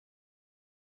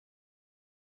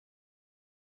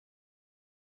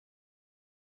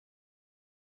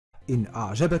إن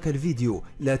أعجبك الفيديو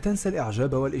لا تنسى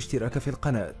الإعجاب والاشتراك في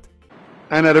القناة.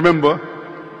 And I remember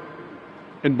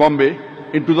in Bombay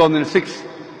in 2006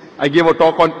 I gave a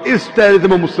talk on is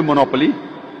terrorism a Muslim monopoly?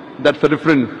 That's a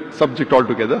different subject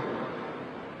altogether.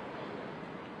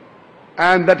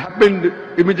 And that happened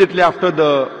immediately after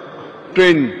the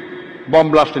train bomb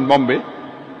blast in Bombay,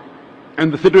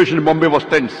 and the situation in Bombay was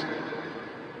tense.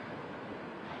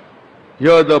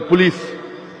 Here the police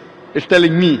is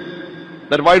telling me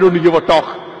that why don't you give a talk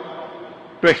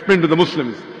to explain to the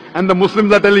Muslims, and the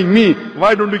Muslims are telling me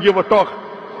why don't you give a talk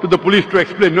to the police to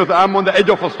explain. You know, so I'm on the edge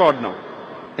of a sword now.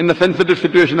 In a sensitive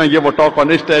situation I gave a talk on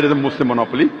is terrorism Muslim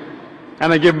monopoly,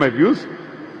 and I gave my views.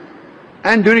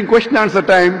 And during question and answer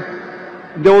time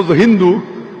there was a Hindu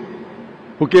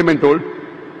who came and told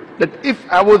that if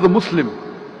I was a Muslim,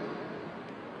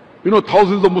 you know,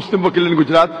 thousands of Muslims were killed in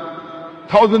Gujarat,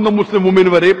 thousands of Muslim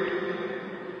women were raped,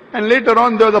 and later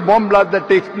on there was a bomb blast that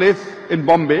takes place in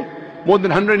Bombay. More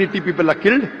than 180 people are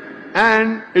killed,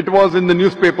 and it was in the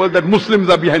newspaper that Muslims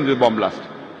are behind this bomb blast.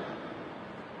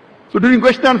 So during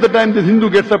question and answer time, this Hindu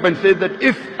gets up and says that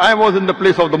if I was in the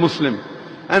place of the Muslim,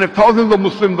 and if thousands of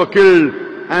Muslims were killed,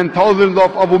 and thousands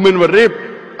of women were raped,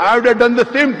 I would have done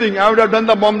the same thing. I would have done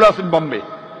the bomb blast in Bombay.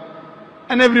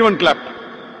 And everyone clapped.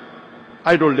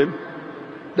 I told him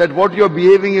that what you're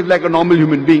behaving is like a normal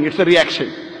human being. It's a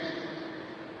reaction.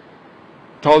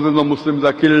 Thousands of Muslims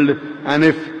are killed, and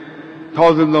if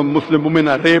thousands of Muslim women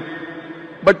are raped.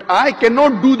 But I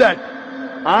cannot do that.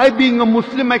 I being a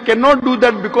Muslim, I cannot do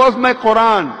that because my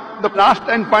Quran, the last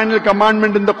and final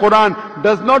commandment in the Quran,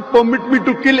 does not permit me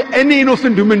to kill any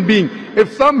innocent human being.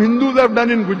 If some Hindus have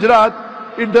done in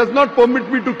Gujarat, it does not permit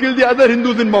me to kill the other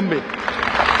Hindus in Bombay.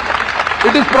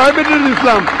 It is prohibited in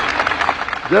Islam.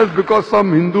 Just because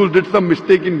some Hindus did some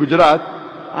mistake in Gujarat,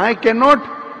 I cannot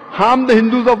harm the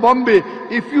Hindus of Bombay.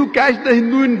 If you catch the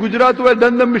Hindu in Gujarat who has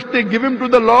done the mistake, give him to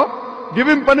the law, give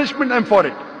him punishment, I'm for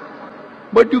it.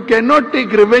 But you cannot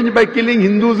take revenge by killing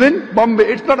Hindus in Bombay.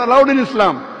 It's not allowed in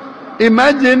Islam.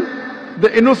 Imagine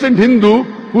the innocent Hindu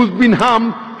who's been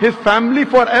harmed, his family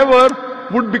forever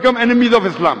would become enemies of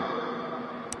Islam.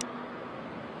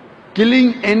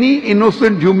 Killing any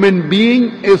innocent human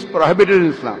being is prohibited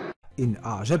in Islam. إن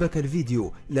أعجبك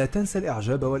الفيديو لا تنسى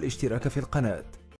الإعجاب والاشتراك في القناة.